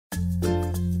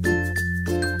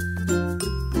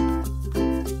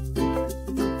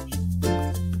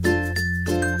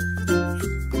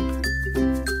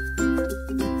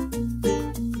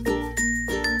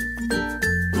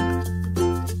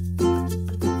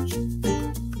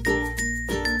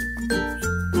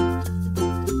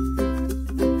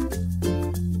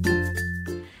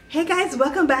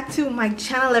welcome back to my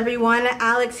channel everyone.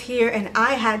 Alex here, and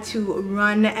I had to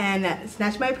run and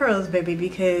snatch my pearls, baby,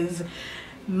 because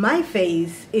my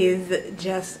face is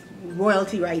just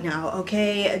royalty right now,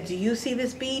 okay? Do you see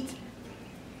this beat?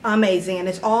 Amazing, and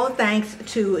it's all thanks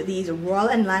to these Royal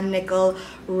and Langnickel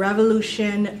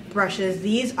Revolution brushes.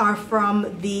 These are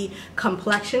from the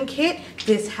Complexion kit.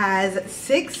 This has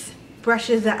 6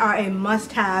 brushes that are a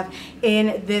must-have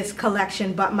in this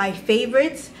collection, but my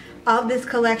favorites of this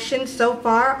collection so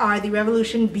far are the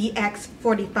Revolution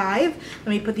BX45. Let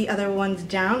me put the other ones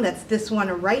down. That's this one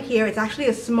right here. It's actually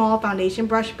a small foundation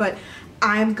brush, but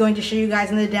I'm going to show you guys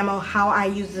in the demo how I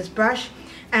use this brush.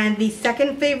 And the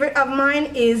second favorite of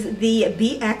mine is the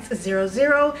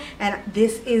BX00, and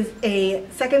this is a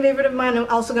second favorite of mine. I'm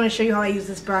also going to show you how I use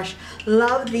this brush.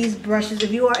 Love these brushes.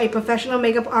 If you are a professional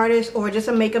makeup artist or just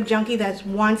a makeup junkie that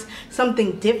wants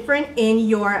something different in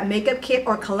your makeup kit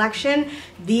or collection,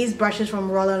 these brushes from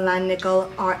Royal and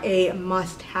Langnickel are a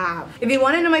must-have. If you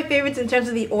want to know my favorites in terms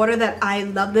of the order that I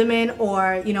love them in,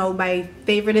 or you know, my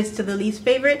favorite is to the least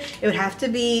favorite, it would have to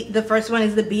be, the first one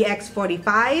is the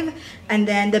BX45, and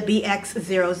then the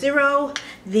BX00,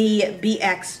 the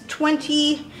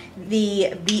BX20,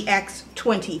 the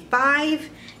BX25,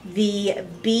 the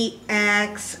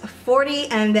BX40,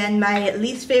 and then my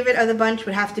least favorite of the bunch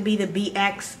would have to be the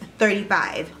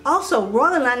BX35. Also,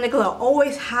 Royal and Langnickel are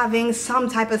always having some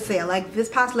type of sale. Like this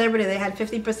past Labor Day, they had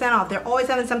 50% off. They're always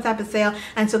having some type of sale,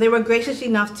 and so they were gracious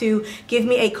enough to give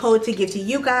me a code to give to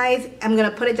you guys. I'm gonna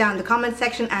put it down in the comment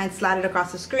section and slide it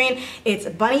across the screen. It's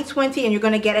bunny20, and you're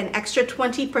gonna get an extra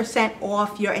 20%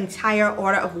 off your entire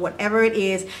order of whatever it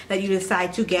is that you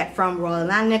decide to get from Royal and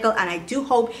Langnickel, and I do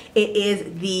hope it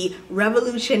is the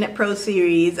Revolution Pro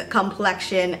Series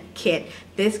Complexion kit.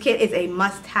 This kit is a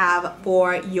must-have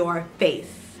for your face.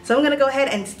 So I'm gonna go ahead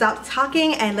and stop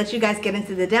talking and let you guys get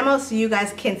into the demo so you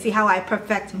guys can see how I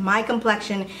perfect my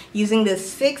complexion using this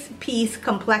 6-piece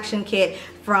complexion kit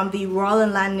from the Royal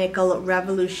and Langnickel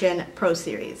Revolution Pro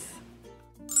Series.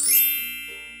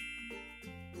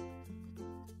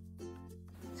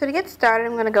 So to get started,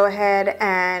 I'm going to go ahead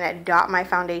and dot my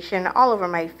foundation all over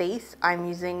my face. I'm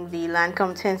using the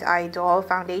Lancome Tint Idol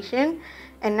foundation.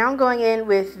 And now I'm going in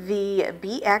with the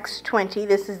BX20.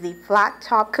 This is the flat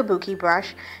top kabuki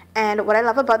brush. And what I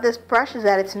love about this brush is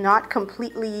that it's not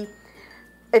completely,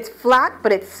 it's flat,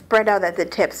 but it's spread out at the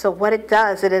tip. So what it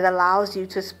does is it allows you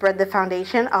to spread the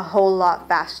foundation a whole lot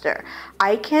faster.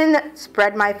 I can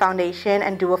spread my foundation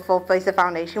and do a full face of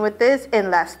foundation with this in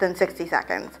less than 60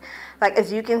 seconds. Like,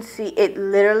 as you can see, it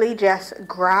literally just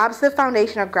grabs the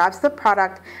foundation or grabs the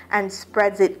product and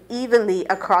spreads it evenly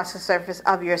across the surface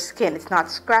of your skin. It's not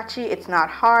scratchy, it's not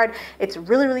hard, it's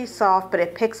really, really soft, but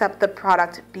it picks up the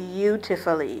product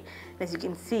beautifully. As you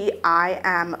can see, I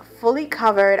am fully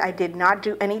covered. I did not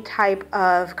do any type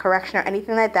of correction or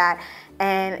anything like that.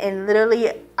 And in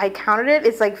literally, I counted it,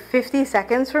 it's like 50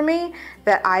 seconds for me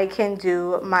that I can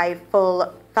do my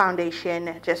full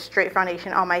foundation, just straight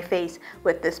foundation on my face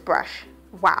with this brush.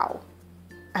 Wow,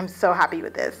 I'm so happy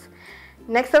with this.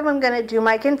 Next up, I'm gonna do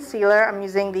my concealer. I'm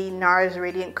using the NARS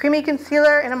Radiant Creamy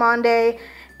Concealer in Amande,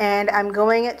 and I'm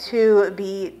going to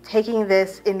be taking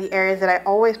this in the areas that I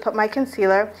always put my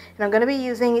concealer, and I'm gonna be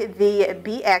using the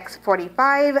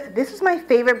BX45. This is my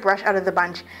favorite brush out of the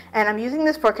bunch, and I'm using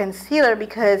this for concealer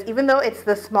because even though it's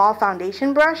the small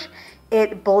foundation brush,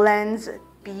 it blends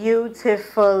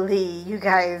beautifully. You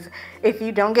guys, if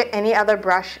you don't get any other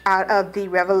brush out of the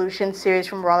Revolution series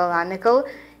from Royal and Langnickel,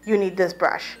 you need this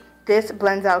brush. This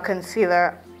blends out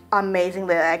concealer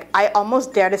amazingly. Like, I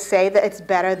almost dare to say that it's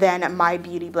better than my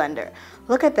beauty blender.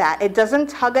 Look at that. It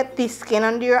doesn't tug at the skin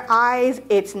under your eyes.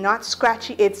 It's not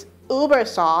scratchy. It's uber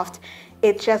soft.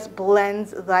 It just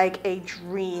blends like a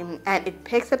dream, and it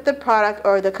picks up the product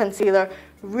or the concealer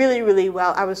really, really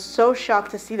well. I was so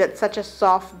shocked to see that such a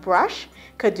soft brush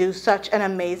could do such an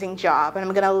amazing job. And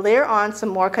I'm gonna layer on some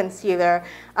more concealer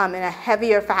in a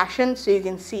heavier fashion so you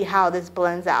can see how this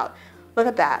blends out. Look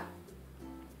at that.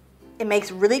 It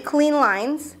makes really clean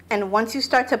lines, and once you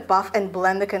start to buff and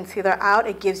blend the concealer out,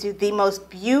 it gives you the most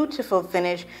beautiful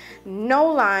finish. No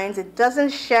lines, it doesn't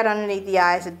shed underneath the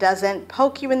eyes, it doesn't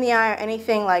poke you in the eye or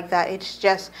anything like that. It's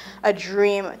just a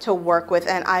dream to work with,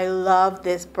 and I love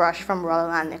this brush from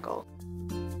Royal and Langnickel.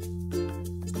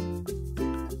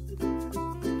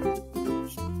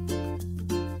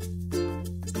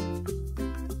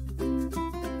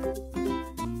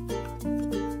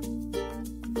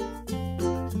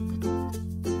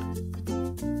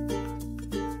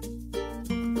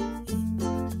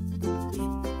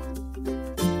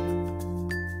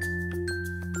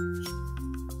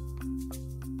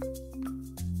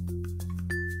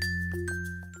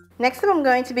 Next up, I'm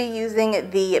going to be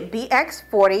using the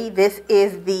BX40. This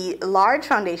is the large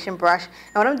foundation brush.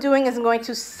 And what I'm doing is I'm going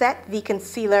to set the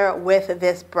concealer with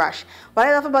this brush. What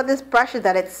I love about this brush is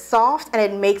that it's soft and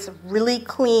it makes really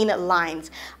clean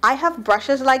lines. I have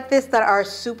brushes like this that are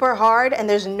super hard and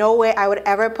there's no way I would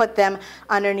ever put them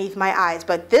underneath my eyes.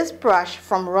 But this brush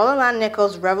from Roland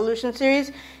Nichols Revolution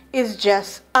series is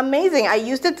just amazing. I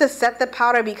used it to set the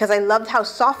powder because I loved how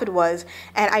soft it was,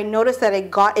 and I noticed that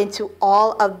it got into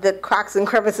all of the cracks and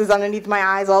crevices underneath my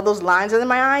eyes, all those lines under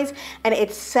my eyes, and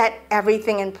it set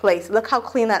everything in place. Look how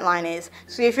clean that line is.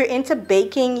 So if you're into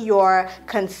baking your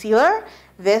concealer,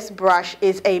 this brush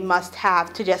is a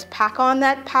must-have to just pack on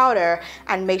that powder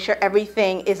and make sure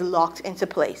everything is locked into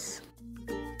place.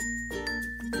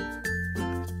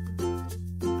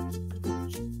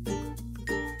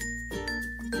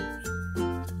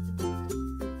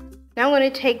 Now I'm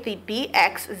going to take the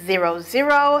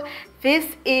BX00. This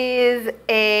is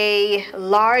a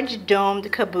large domed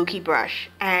kabuki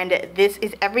brush, and this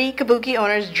is every kabuki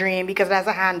owner's dream because it has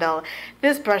a handle.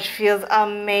 This brush feels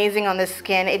amazing on the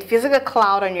skin. It feels like a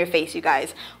cloud on your face, you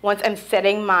guys. Once I'm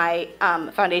setting my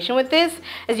foundation with this,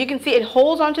 as you can see, it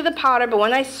holds onto the powder, but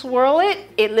when I swirl it,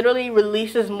 it literally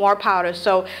releases more powder.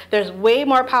 So there's way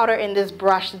more powder in this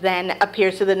brush than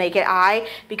appears to the naked eye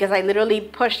because I literally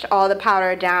pushed all the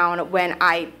powder down when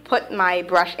I put my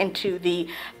brush into the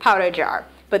powder jar.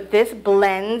 But this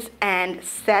blends and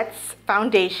sets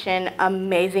foundation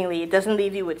amazingly. It doesn't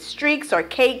leave you with streaks or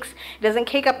cakes. It doesn't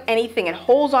cake up anything. It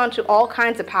holds on to all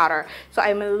kinds of powder. So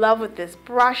I'm in love with this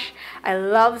brush. I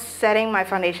love setting my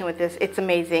foundation with this. It's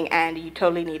amazing and you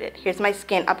totally need it. Here's my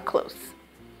skin up close.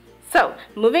 So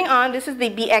moving on, this is the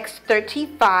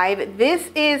BX35.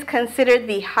 This is considered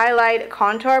the highlight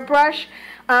contour brush.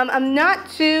 I'm not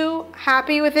too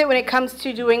happy with it when it comes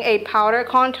to doing a powder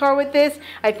contour with this.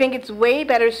 I think it's way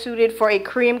better suited for a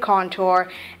cream contour,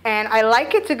 and I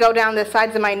like it to go down the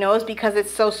sides of my nose because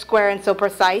it's so square and so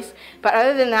precise. But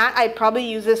other than that, I'd probably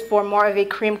use this for more of a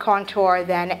cream contour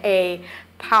than a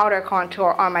powder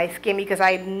contour on my skin because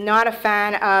I'm not a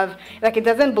fan of, like, it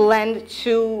doesn't blend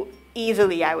too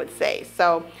easily, I would say.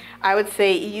 So I would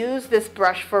say use this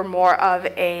brush for more of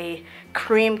a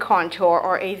cream contour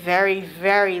or a very,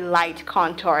 very light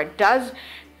contour. It does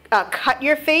cut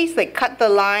your face, like cut the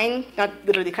line, not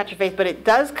literally cut your face, but it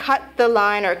does cut the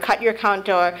line or cut your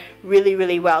contour really,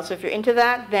 really well. So if you're into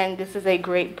that, then this is a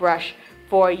great brush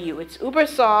for you. It's uber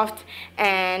soft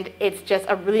and it's just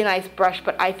a really nice brush,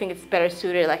 but I think it's better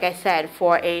suited, like I said,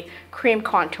 for a cream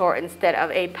contour instead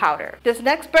of a powder. This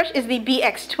next brush is the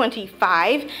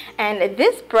BX25, and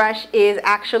this brush is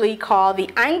actually called the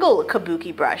angle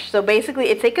kabuki brush. So basically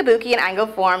it's a kabuki in angle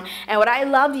form, and what I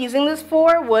loved using this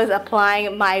for was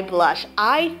applying my blush.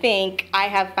 I think I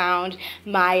have found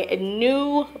my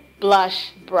new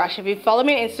blush brush. If you follow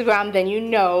me on Instagram, then you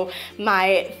know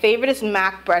my favorite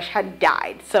MAC brush had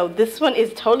died. So this one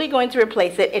is totally going to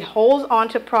replace it. It holds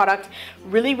onto product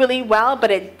really, really well, but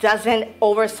it doesn't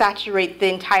oversaturate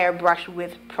the entire brush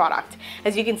with product.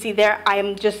 As you can see there,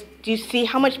 do you see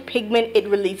how much pigment it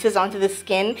releases onto the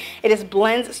skin? It just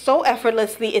blends so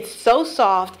effortlessly. It's so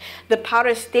soft. The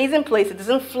powder stays in place. It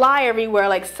doesn't fly everywhere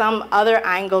like some other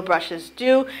angle brushes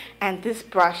do. And this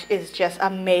brush is just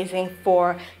amazing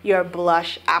for your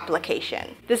blush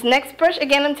application. This next brush,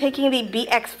 again, I'm taking the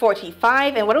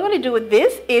BX45, and what I'm going to do with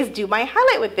this is do my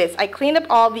highlight with this. I cleaned up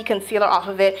all the concealer off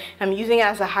of it. I'm using it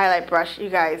as a highlight brush. You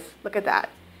guys, look at that.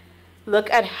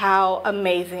 Look at how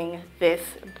amazing this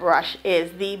brush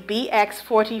is. The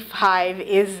BX45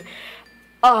 is,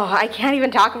 oh, I can't even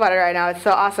talk about it right now. It's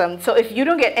so awesome. So if you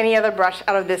don't get any other brush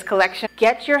out of this collection,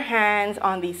 get your hands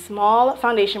on the small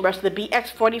foundation brush, the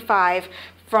BX45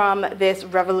 from this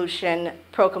Revolution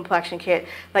Pro Complexion kit.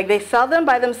 Like, they sell them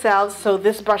by themselves, so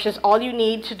this brush is all you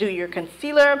need to do your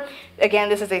concealer. Again,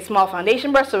 this is a small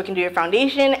foundation brush, so it can do your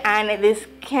foundation, and this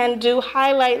can do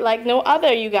highlight like no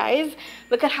other, you guys.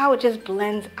 Look at how it just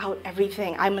blends out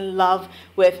everything. I'm in love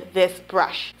with this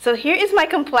brush. So here is my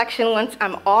complexion once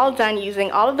I'm all done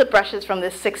using all of the brushes from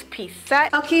this 6-piece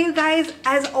set. Okay, you guys,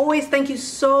 as always, thank you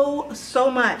so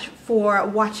much for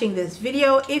watching this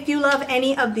video. If you love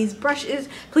any of these brushes,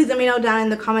 please let me know down in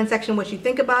the comment section what you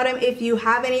think about them. If you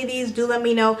have any of these, do let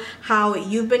me know how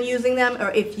you've been using them,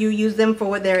 or if you use them for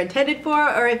what they're intended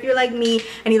for, or if you're like me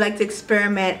and you like to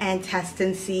experiment and test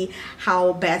and see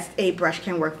how best a brush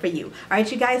can work for you. All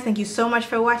right, you guys, thank you so much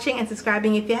for watching and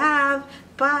subscribing if you have.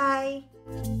 Bye.